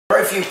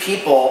Very few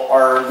people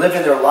are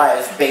living their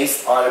lives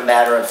based on a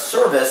matter of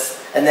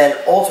service, and then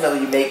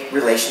ultimately you make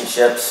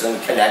relationships and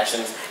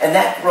connections, and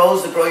that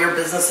grows to grow your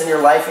business and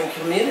your life and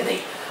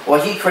community. Well,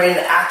 he created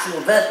an actual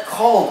event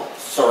called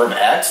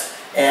ServeX,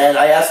 and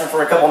I asked him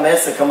for a couple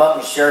minutes to come up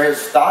and share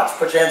his thoughts.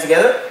 Put your hands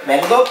together.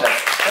 Manny Lopez.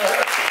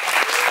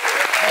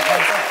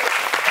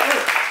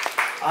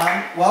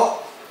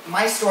 Well,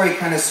 my story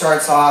kind of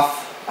starts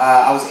off,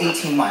 I was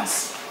 18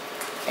 months,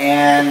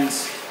 and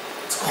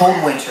it's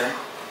cold winter.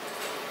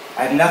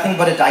 I have nothing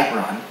but a diaper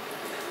on,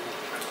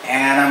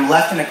 and I'm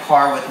left in a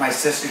car with my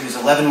sister who's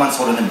 11 months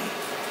older than me.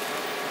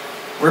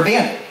 We're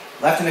abandoned,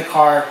 left in a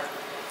car,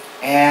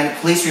 and the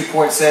police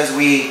report says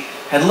we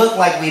had looked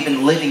like we'd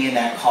been living in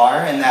that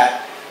car and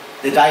that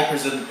the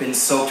diapers had been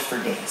soaked for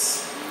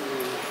days.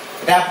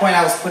 At that point,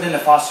 I was put into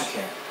foster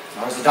care.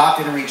 I was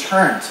adopted and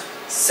returned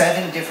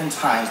 7 different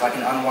times like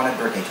an unwanted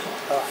birthday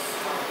toy.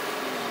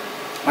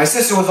 My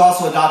sister was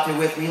also adopted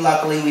with me.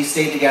 Luckily, we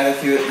stayed together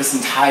through this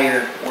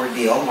entire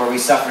ordeal where we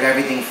suffered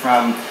everything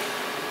from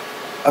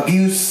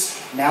abuse,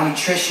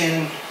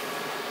 malnutrition,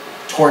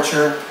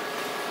 torture,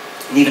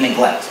 and even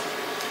neglect.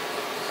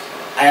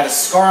 I had a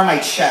scar on my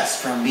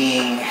chest from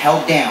being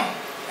held down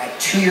at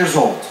 2 years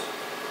old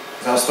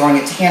because I was throwing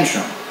a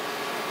tantrum,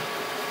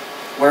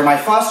 where my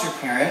foster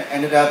parent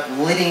ended up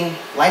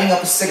lighting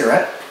up a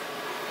cigarette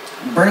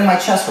and burning my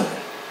chest with it.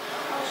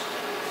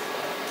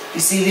 You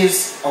see,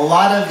 there's a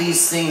lot of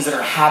these things that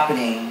are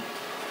happening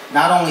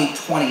not only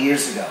 20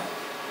 years ago,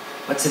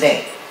 but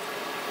today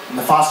in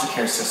the foster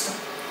care system.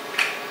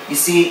 You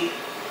see,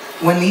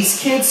 when these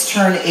kids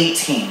turn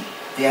 18,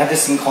 they have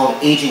this thing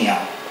called aging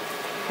out,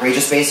 where you're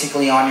just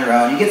basically on your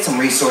own. You get some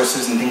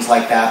resources and things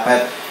like that,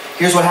 but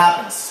here's what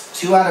happens.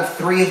 2 out of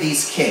 3 of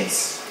these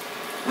kids,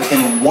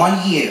 within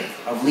 1 year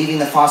of leaving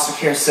the foster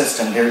care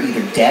system, they're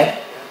either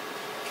dead,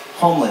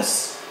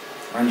 homeless,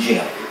 or in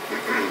jail.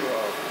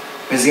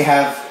 Because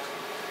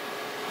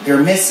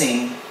they're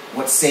missing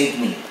what saved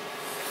me: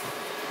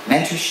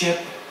 mentorship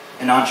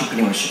and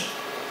entrepreneurship.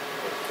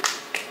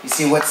 You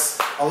see, what's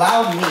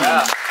allowed me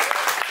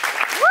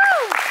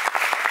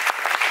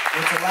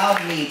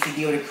to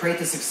be able to create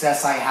the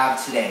success I have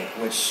today,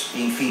 which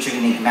being featured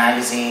in Inc.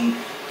 magazine,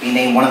 being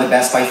named one of the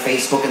best by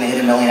Facebook and they hit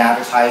 1 million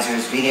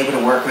advertisers, being able to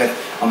work with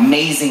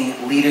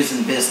amazing leaders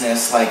in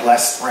business like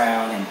Les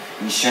Brown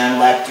and Sharon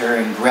Lecter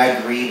and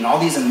Greg Reed and all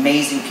these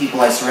amazing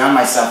people I surround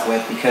myself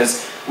with,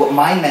 because what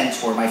my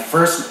mentor, my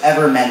first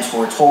ever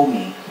mentor, told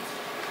me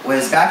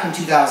was back in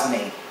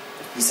 2008.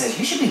 He says,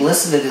 you should be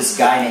listening to this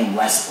guy named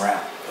Les Brown.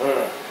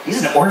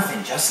 He's an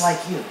orphan just like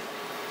you.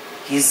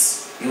 He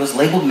was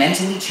labeled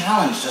mentally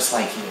challenged just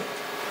like you.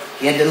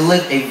 He had to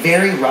live a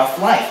very rough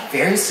life,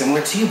 very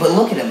similar to you, but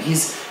look at him.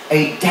 He's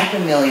a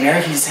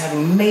decamillionaire. He's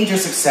having major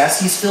success.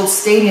 He's filled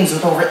stadiums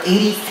with over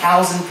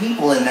 80,000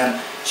 people in them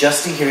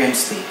just to hear him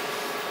speak.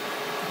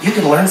 You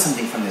could learn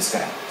something from this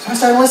guy. So I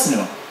started listening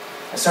to him.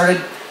 I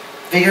started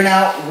figuring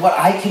out what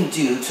I can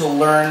do to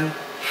learn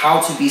how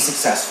to be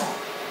successful.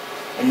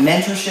 And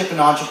mentorship and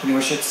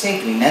entrepreneurship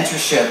saved me.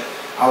 Mentorship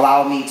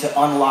allowed me to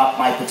unlock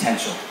my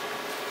potential.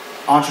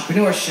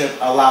 Entrepreneurship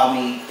allowed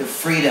me the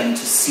freedom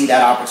to see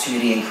that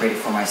opportunity and create it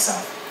for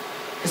myself.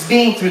 Because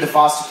being through the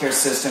foster care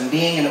system,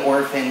 being an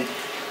orphan,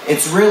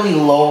 it's really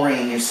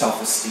lowering your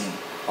self-esteem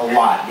a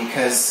lot,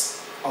 because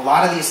a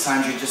lot of these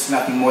times you're just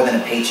nothing more than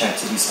a paycheck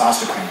to these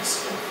foster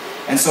parents.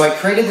 And so I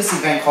created this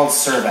event called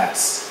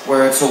ServeX,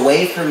 where it's a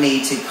way for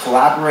me to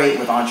collaborate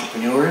with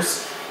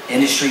entrepreneurs,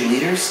 industry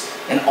leaders,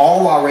 and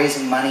all while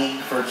raising money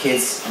for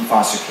kids in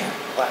foster care.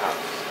 Wow.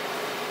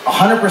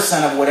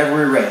 100% of whatever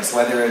we raise,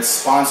 whether it's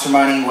sponsor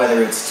money,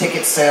 whether it's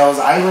ticket sales,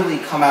 I literally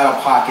come out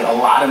of pocket a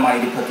lot of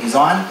money to put these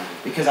on,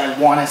 because I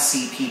want to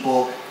see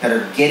people that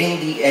are getting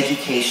the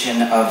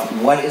education of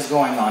what is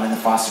going on in the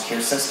foster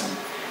care system.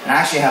 And I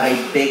actually have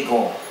a big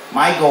goal.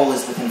 My goal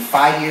is within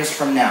 5 years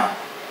from now,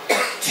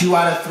 2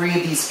 out of 3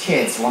 of these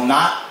kids will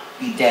not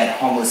be dead,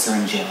 homeless, or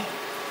in jail.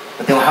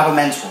 But they'll have a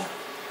mentor.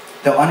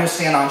 They'll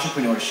understand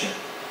entrepreneurship.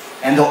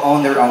 And they'll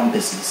own their own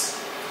business.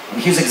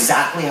 And here's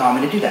exactly how I'm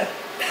going to do that.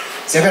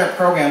 So I've got a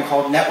program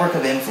called Network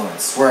of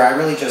Influence, where I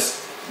really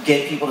just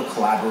get people to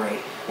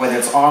collaborate. Whether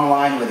it's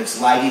online, whether it's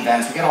live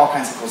events, we get all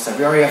kinds of cool stuff.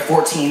 We already have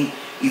 14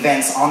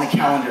 events on the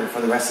calendar for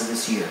the rest of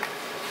this year.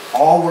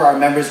 All where our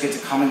members get to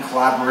come and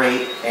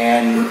collaborate,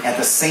 and at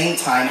the same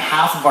time,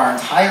 half of our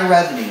entire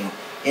revenue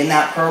in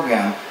that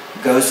program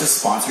goes to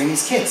sponsoring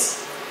these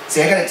kids.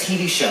 See, I got a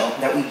TV show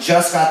that we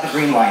just got the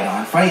green light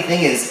on. Funny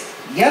thing is,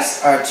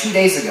 2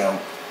 days ago,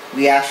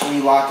 we actually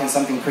locked in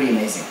something pretty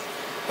amazing.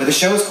 But the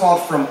show is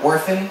called From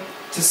Orphan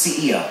to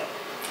CEO.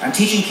 I'm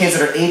teaching kids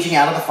that are aging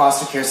out of the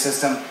foster care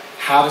system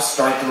how to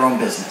start their own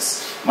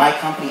business. My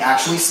company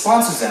actually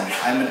sponsors them.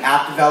 I'm an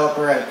app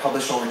developer. I've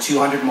published over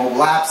 200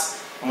 mobile apps.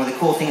 And one of the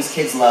cool things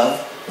kids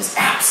love is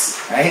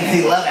apps, right?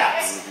 They love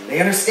apps. They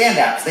understand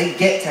apps. They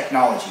get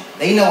technology.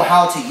 They know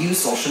how to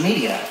use social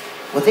media.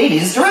 What they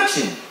need is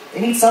direction.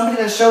 They need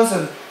somebody that shows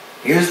them,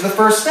 Here's the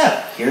first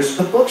step. Here's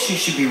the books you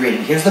should be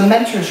reading. Here's the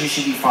mentors you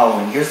should be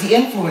following. Here's the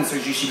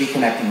influencers you should be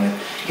connecting with.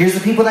 Here's the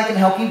people that can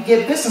help you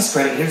get business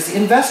credit. Here's the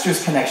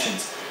investors'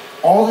 connections.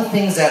 All the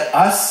things that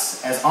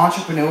us as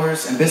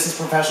entrepreneurs and business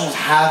professionals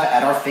have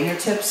at our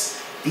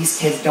fingertips, these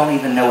kids don't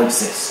even know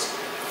exist.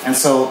 And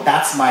so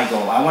that's my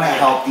goal. I want to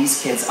help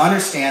these kids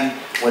understand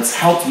what's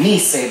helped me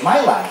save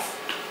my life.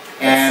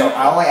 And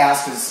all I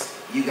ask is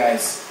you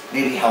guys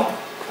maybe help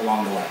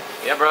along the way.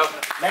 Yeah, bro.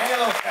 Manny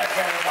Lopez,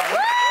 everybody.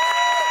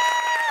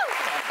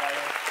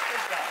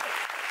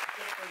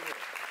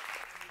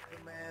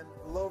 Man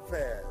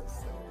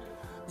Lopez,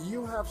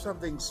 you have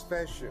something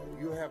special.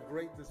 You have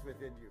greatness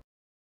within you.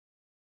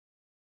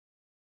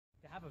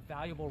 To have a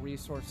valuable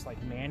resource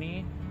like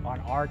Manny on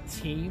our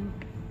team,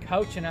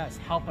 coaching us,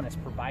 helping us,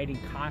 providing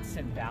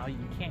constant value,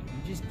 you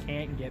just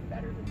can't get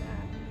better than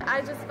that.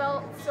 I just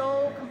felt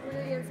so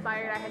completely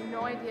inspired. I had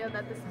no idea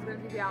that this was going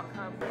to be the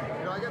outcome.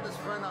 You know, I got this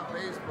friend on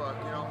Facebook,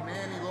 you know,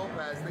 Manny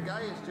Lopez. The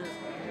guy is just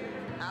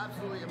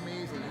absolutely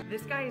amazing.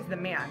 This guy is the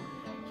man.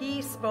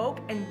 He spoke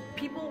and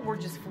people were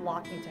just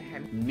flocking to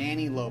him.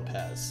 Manny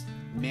Lopez.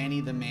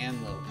 Manny the Man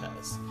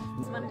Lopez. I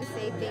just wanted to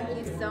say thank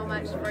you so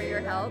much for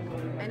your help.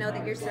 I know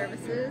that your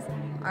services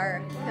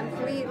are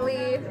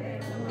completely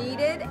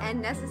needed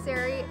and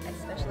necessary,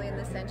 especially in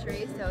this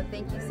century, so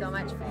thank you so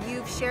much.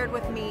 You've shared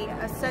with me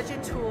such a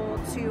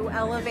tool to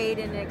elevate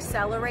and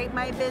accelerate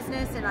my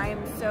business, and I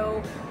am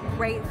so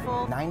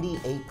grateful.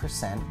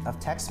 98% of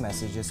text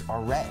messages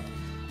are read.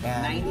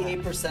 And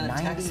 98%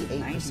 of text?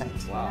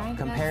 98%. Wow.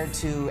 Compared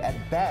to,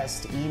 at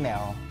best,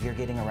 email, you're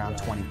getting around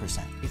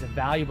 20%. He's a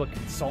valuable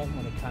consultant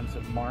when it comes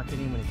to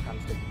marketing, when it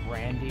comes to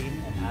branding,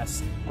 and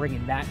us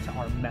bringing that to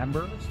our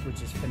members,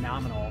 which is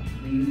phenomenal.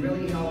 We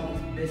really help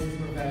business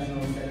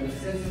professionals set up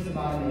systems of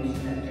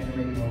automation that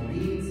generate more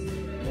leads,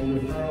 more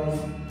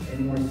referrals,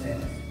 and more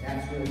sales.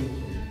 That's really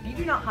key. If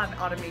you do not have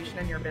automation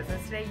in your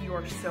business today, you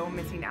are so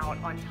missing out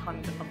on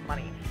tons of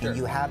money. And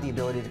you have the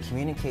ability to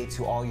communicate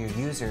to all your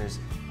users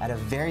at a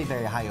very,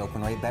 very high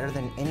open rate, better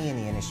than any in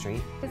the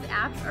industry. His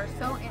apps are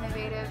so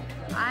innovative.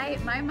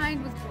 My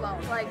mind was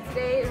blown. Like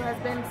today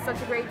has been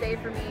such a great day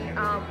for me,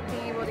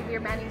 being able to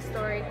hear Manny's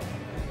story.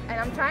 And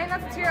I'm trying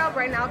not to tear up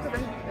right now because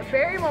I'm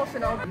very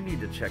emotional. You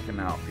need to check him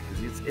out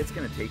because it's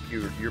going to take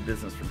your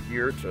business from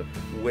here to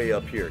way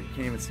up here. You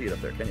can't even see it up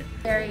there, can you?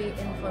 Very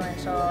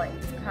influential.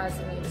 It's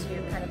causing me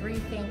to kind of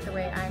rethink the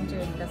way I'm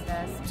doing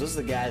business. So this is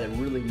the guy that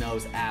really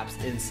knows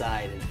apps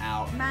inside and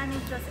out. Manny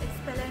just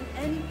explained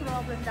any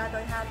problem that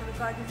I have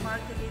regarding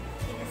marketing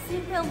in a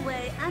simple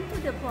way and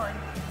to the point.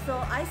 So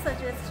I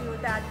suggest you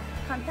that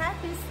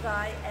contact this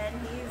guy, and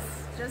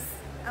he's just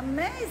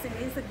amazing.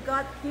 He's a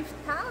God gift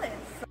talent.